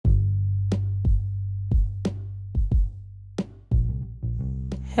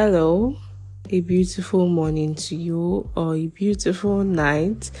Hello, a beautiful morning to you, or a beautiful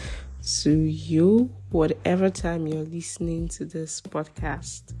night to you, whatever time you're listening to this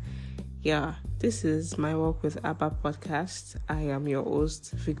podcast. Yeah, this is my Walk with Abba podcast. I am your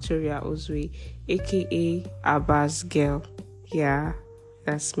host, Victoria Ozwe, aka Abba's Girl. Yeah,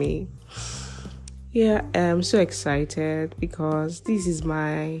 that's me. Yeah, I'm so excited because this is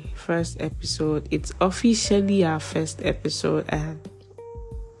my first episode. It's officially our first episode, and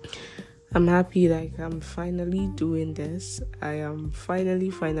I'm happy I'm finally doing this. I am finally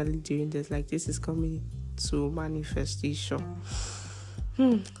doing this. This is coming to manifestation.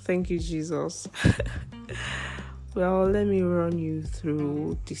 Thank you, Jesus. Well, let me run you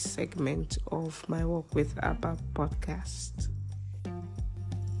through this segment of my Walk with Abba podcast.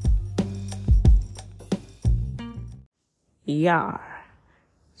 Yeah.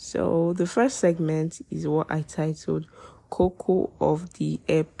 So the first segment is what I titled Koko of the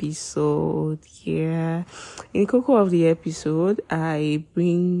episode. Yeah. In Koko of the episode, I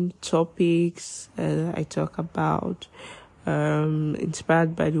bring topics I talk about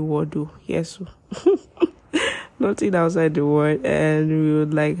inspired by the word. Yes. Nothing outside the word, and we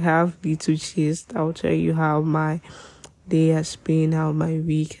would have little gist. I'll tell you how my day has been, how my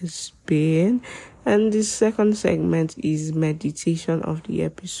week has been. And the second segment is meditation of the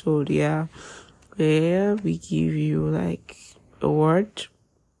episode, where we give you a word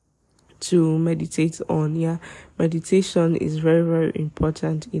to meditate on. Meditation is very, very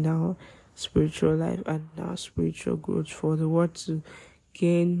important in our spiritual life and our spiritual growth, for the word to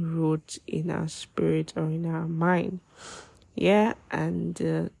gain root in our spirit or in our mind. And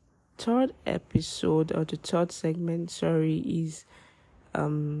the third episode, or the third segment, is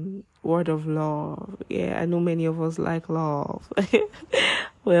word of love. I know many of us like love.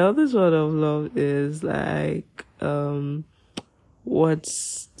 Well, this word of love is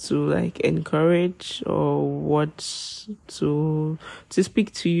what's to encourage, or what's to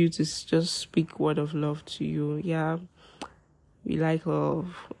speak to you, to just speak word of love to you. We like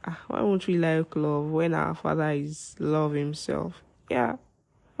love. Why won't we like love when our Father is love himself?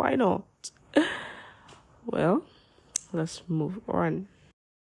 Why not? Well, let's move on.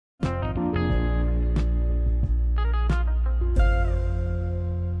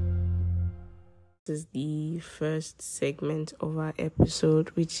 This is the first segment of our episode,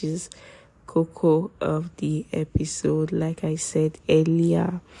 which is Koko of the episode. Like I said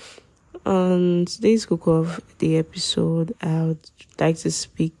earlier, on today's Koko of the episode, I would like to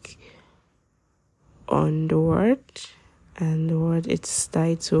speak on the word, and the word it's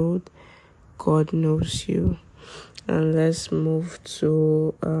titled God Knows You. And let's move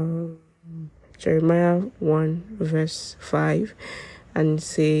to Jeremiah 1 verse 5, and it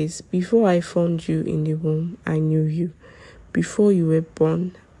says, "Before I formed you in the womb, I knew you. Before you were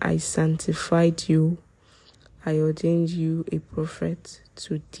born, I sanctified you. I ordained you a prophet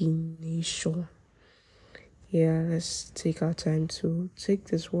to the nation." Let's take our time to take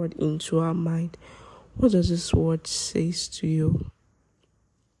this word into our mind. What does this word say to you?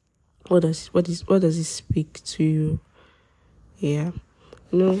 What does it speak to you?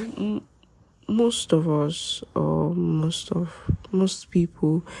 Most of us, or most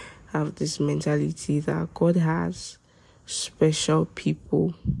people, have this mentality that God has special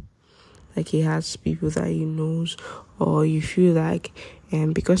people. He has people that he knows, or you feel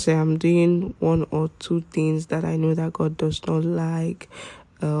because I am doing one or two things that I know that God does not like,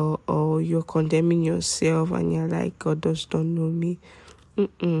 or you're condemning yourself and you're like, God does not know me.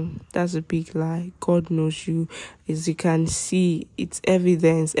 That's a big lie. God knows you. As you can see, it's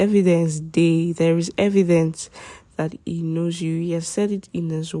evidence day. There is evidence that he knows you. He has said it in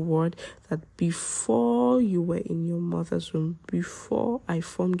his word that before you were in your mother's womb, before I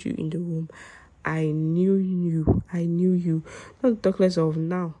formed you in the womb, I knew you. Not talk less of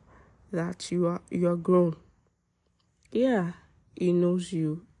now that you are grown. He knows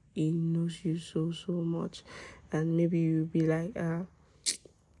you. He knows you so much. And maybe you'll be like,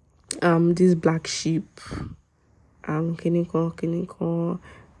 this black sheep, Kiniko,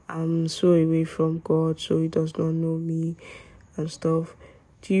 I'm so away from God, so he does not know me and stuff.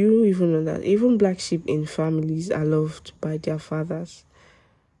 Do you even know that even black sheep in families are loved by their fathers?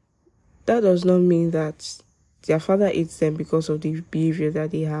 That does not mean that their father hates them because of the behavior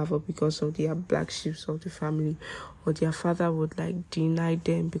that they have, or because of their black sheep of the family, or their father would deny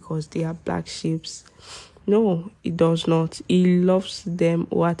them because they are black sheep. No, it does not. He loves them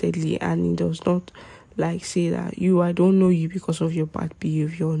wholeheartedly, and he does not say that I don't know you because of your bad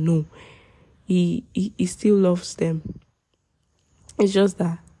behavior. No, he still loves them. It's just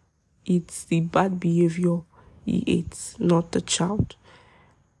that it's the bad behavior he hates, not the child.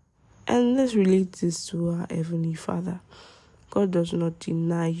 And let's relate this to our Heavenly Father. God does not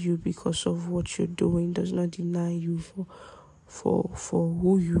deny you because of what you're doing, does not deny you for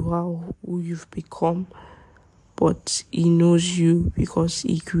who you are, who you've become. But He knows you because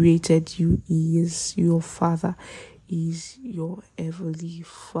He created you. He is your Father. He is your Heavenly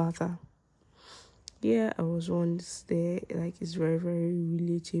Father. Yeah, I was once there. Like, it's very, very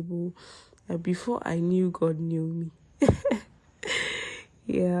relatable. Before I knew God knew me.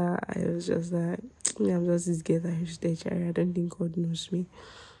 Yeah, I was just like, I'm just this girl that is there. I don't think God knows me.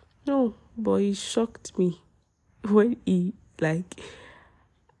 No, but He shocked me when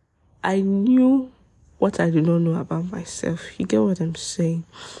I knew what I do not know about myself. You get what I'm saying?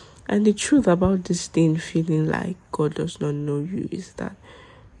 And the truth about this thing, feeling like God does not know you, is that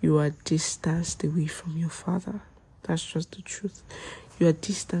you are distanced away from your Father. That's just the truth. You are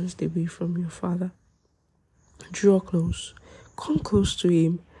distanced away from your Father. Draw close. Come close to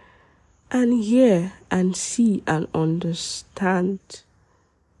Him and hear and see and understand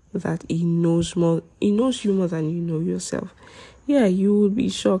that He knows more. He knows you more than you know yourself. Yeah, you will be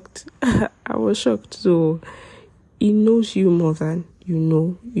shocked. I was shocked. So He knows you more than you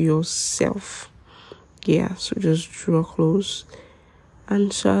know yourself. Yeah, so just draw close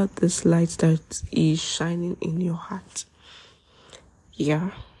and share this light that is shining in your heart.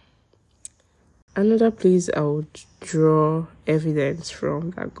 Yeah. Another place I would draw evidence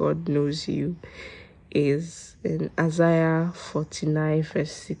from that God knows you is in Isaiah 49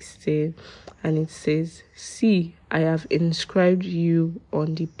 verse 16, and it says, "See, I have inscribed you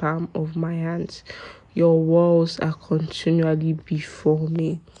on the palm of my hands. Your walls are continually before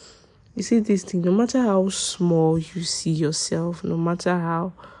me." You see this thing, no matter how small you see yourself, no matter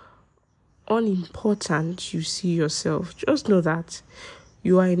how unimportant you see yourself, just know that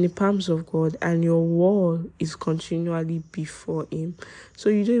you are in the palms of God and your wall is continually before Him. So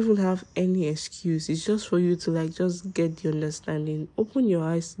you don't even have any excuse. It's just for you to just get the understanding. Open your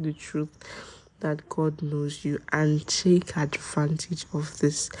eyes to the truth that God knows you and take advantage of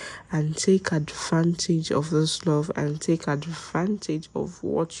this. And take advantage of this love and take advantage of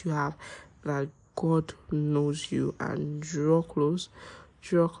what you have, that God knows you, and draw close.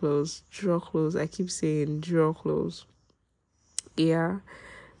 Draw close, draw close. I keep saying draw close. Yeah.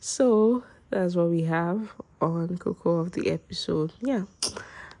 So that's what we have on Coco of the episode. Yeah.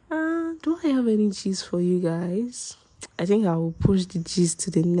 Do I have any gist for you guys? I think I will push the gist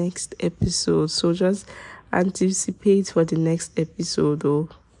to the next episode. So just anticipate for the next episode though.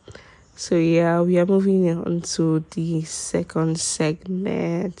 So yeah, we are moving on to the second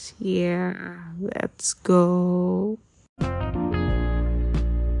segment. Yeah, let's go.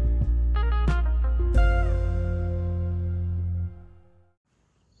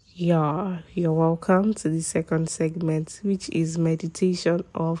 Yeah, you're welcome to the second segment, which is meditation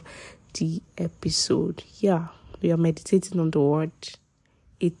of the episode. Yeah, we are meditating on the word.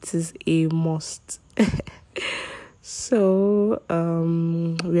 It is a must. So,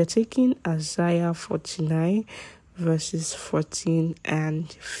 we are taking Isaiah 49 verses 14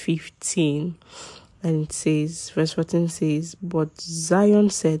 and 15. And it says, verse 14 says, "But Zion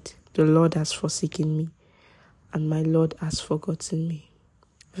said, the Lord has forsaken me, and my Lord has forgotten me."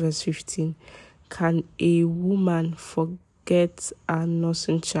 Verse 15, "Can a woman forget her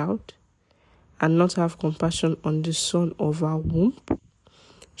nursing child and not have compassion on the son of her womb?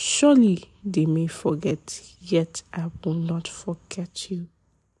 Surely they may forget, yet I will not forget you."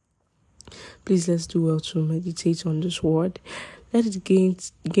 Please, let's do well to meditate on this word. Let it gain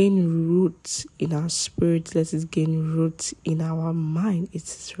roots in our spirit. Let it gain roots in our mind.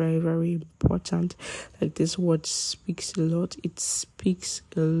 It's very, very important. Like, this word speaks a lot. It speaks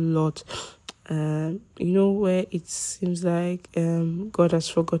a lot. Where it seems like God has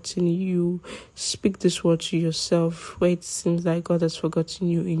forgotten you, speak this word to yourself. Where it seems like God has forgotten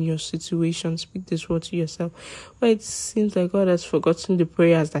you in your situation, speak this word to yourself. Where it seems like God has forgotten the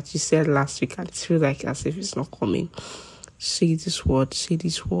prayers that you said last week and it feels like as if it's not coming, say this word,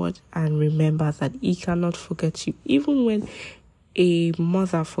 and remember that He cannot forget you. Even when a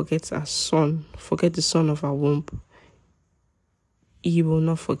mother forgets her son, forget the son of her womb, He will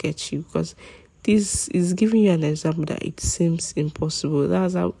not forget you, because this is giving you an example that it seems impossible.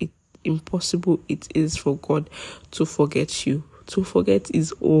 That's how impossible it is for God to forget you, to forget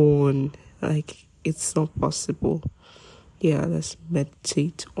His own. Like, it's not possible. Yeah, let's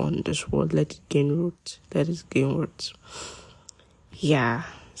meditate on this word. Let it gain root. Yeah,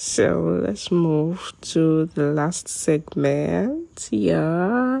 so let's move to the last segment.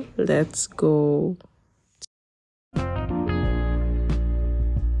 Yeah, let's go.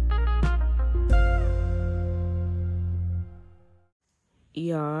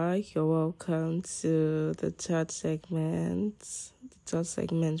 Yeah, you're welcome to the third segment. The third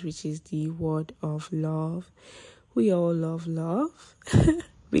segment, which is the word of love. We all love love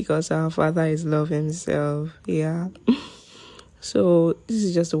because our Father is love himself. Yeah. So this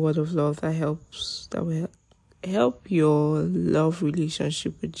is just a word of love that will help your love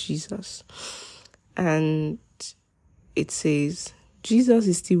relationship with Jesus. And it says, Jesus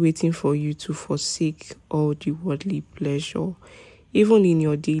is still waiting for you to forsake all the worldly pleasure, even in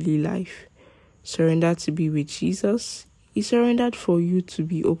your daily life. Surrender to be with Jesus. He surrendered for you to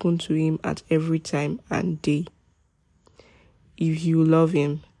be open to him at every time and day. If you love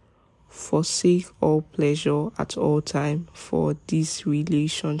him, forsake all pleasure at all time for this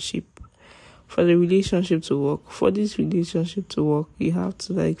relationship. For the relationship to work, you have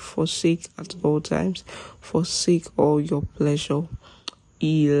to forsake at all times. Forsake all your pleasure.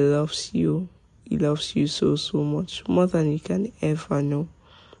 He loves you. He loves you so much. More than you can ever know.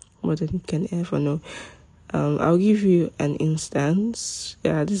 I'll give you an instance.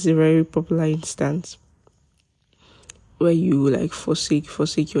 Yeah, this is a very popular instance where you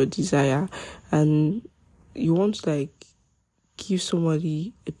forsake your desire and you want to give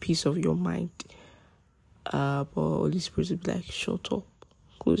somebody a piece of your mind. But Holy Spirit will be like, shut up,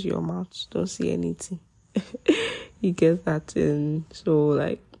 close your mouth, don't say anything. You get that? And so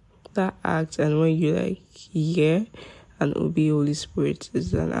that act, and when you hear and obey Holy Spirit,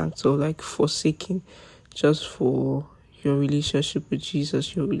 is an act of forsaking just for your relationship with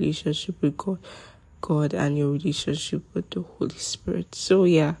Jesus, your relationship with God, and your relationship with the Holy Spirit. So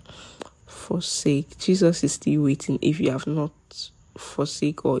yeah, forsake. Jesus is still waiting. If you have not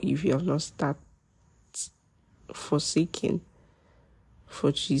forsake, or if you have not started forsaking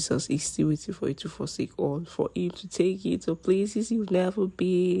for Jesus, he's still waiting for you to forsake all, for him to take you to places you've never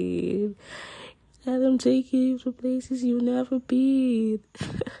been. Let him take you to places you've never been.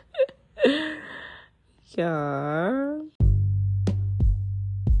 Yeah.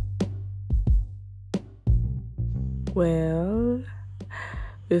 Well,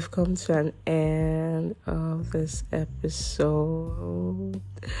 we've come to an end of this episode.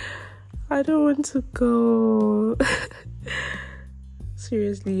 I don't want to go.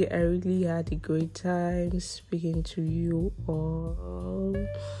 Seriously, I really had a great time speaking to you all.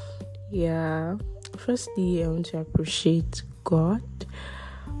 Yeah. Firstly, I want to appreciate God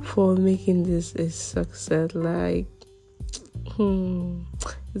for making this a success.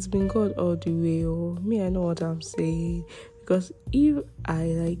 It's been God all the way. Me, I know what I'm saying. Because if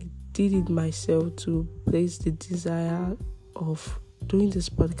I did it myself to place the desire of doing this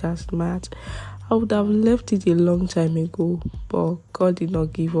podcast, Matt, I would have left it a long time ago. But God did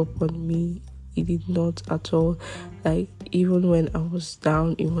not give up on me. He did not at all. Even when I was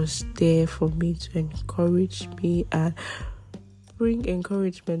down, it was there for me to encourage me and bring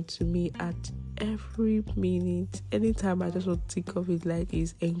encouragement to me at every minute. Anytime I just want to think of it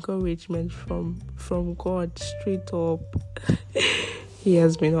is encouragement from God straight up. He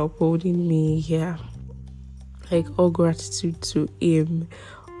has been upholding me. Yeah. All gratitude to him.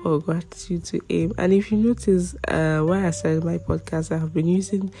 And if you notice, when I started my podcast, I have been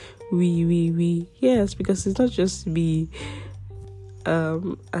using we. Yes, because it's not just me. I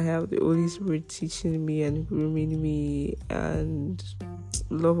have the Holy Spirit teaching me and grooming me, and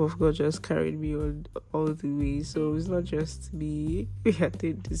love of God just carried me on all the way. So it's not just me. We are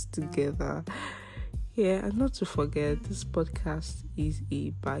doing this together. Yeah, and not to forget, this podcast is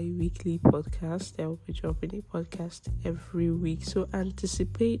a bi-weekly podcast. I will be dropping a podcast every week. So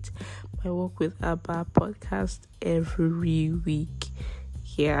anticipate my Walk with Abba podcast every week.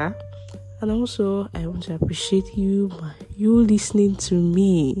 Yeah. And also, I want to appreciate you listening to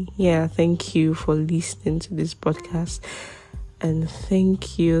me. Yeah, thank you for listening to this podcast. And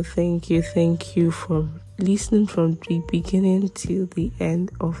thank you for listening from the beginning till the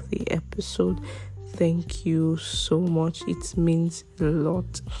end of the episode. Thank you so much. It means a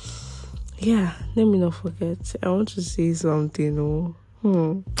lot. Yeah, let me not forget. I want to say something.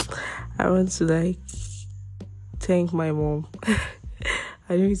 I want to thank my mom.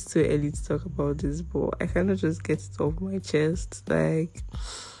 I know it's too early to talk about this, but I cannot just get it off my chest.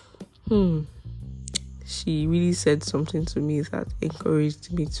 She really said something to me that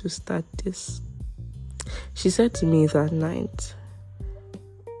encouraged me to start this. She said to me that night,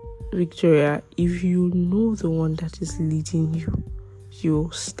 Victoria, if you know the one that is leading you,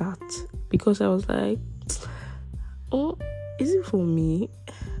 you'll start. Because I was like, oh, is it for me?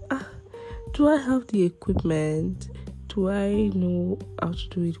 Do I have the equipment? Do I know how to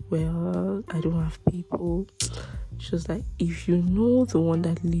do it well? I don't have people. She was like, if you know the one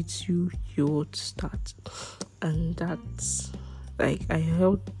that leads you, you would start. And that's Like, I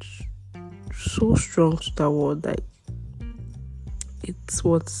held so strong to that word. Like, it's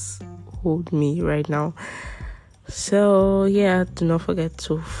what's hold me right now. So yeah, do not forget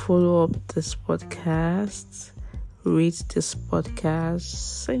to follow up this podcast, rate this podcast,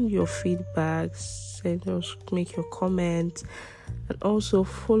 send your feedback, make your comment, and also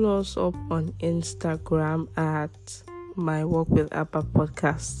follow us up on Instagram at My Work with Abba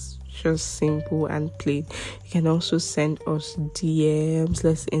Podcast. Just simple and plain. You can also send us DMs.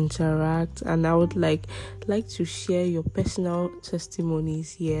 Let's interact, and I would like to share your personal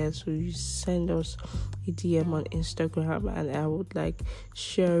testimonies here. So you send us a DM on Instagram, and I would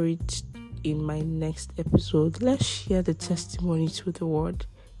share it in my next episode. Let's share the testimony to the world.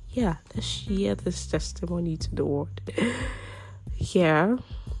 Yeah, let's share this testimony to the world. Yeah.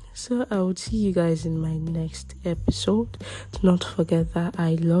 So I will see you guys in my next episode. Do not forget that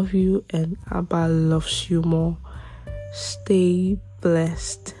I love you and Abba loves you more. Stay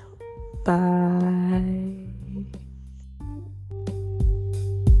blessed. Bye.